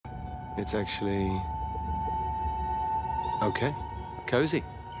It's actually... okay. Cozy.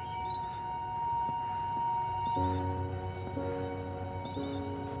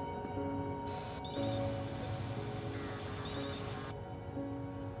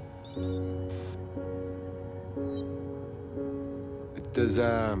 Does,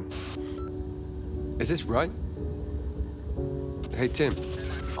 is this right? Hey, Tim.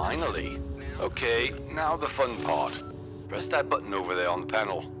 Finally. Okay, now the fun part. Press that button over there on the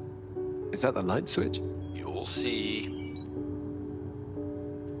panel. Is that the light switch? You'll see.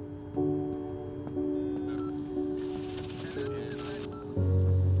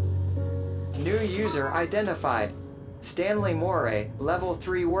 New user identified. Stanley Moray, level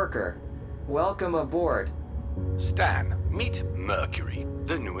 3 worker. Welcome aboard. Stan, meet Mercury,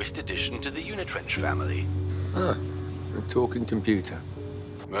 the newest addition to the Unitrench family. Ah, a talking computer.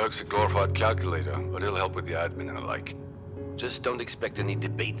 Merc's a glorified calculator, but he'll help with the admin and the like. Just don't expect any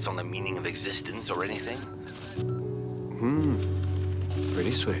debates on the meaning of existence or anything.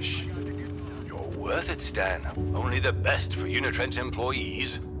 Pretty swish. You're worth it, Stan. Only the best for Unitrench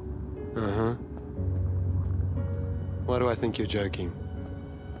employees. Uh-huh. Why do I think you're joking?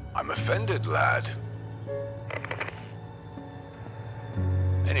 I'm offended, lad.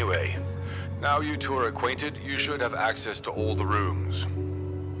 Anyway, now you two are acquainted, you should have access to all the rooms.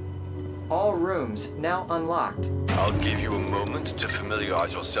 All rooms now unlocked. I'll give you a moment to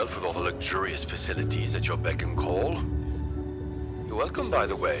familiarize yourself with all the luxurious facilities at your beck and call. You're welcome, by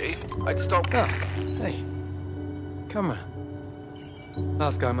the way. I'd stop... Ah, hey. Camera.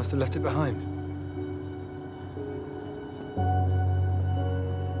 Last guy must have left it behind.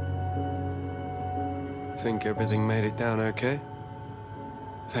 Think everything made it down okay?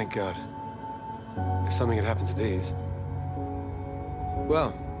 Thank God. If something had happened to these...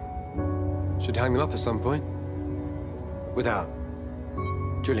 well, should hang them up at some point. Without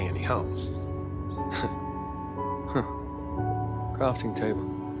drilling any holes. Huh. Crafting table.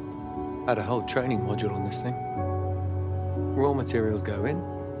 Had a whole training module on this thing. Raw materials go in,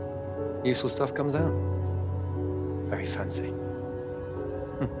 useful stuff comes out. Very fancy.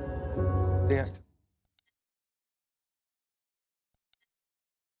 Deactivate.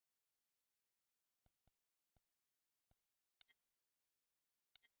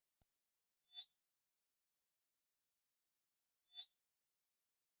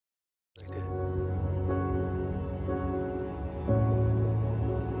 They did.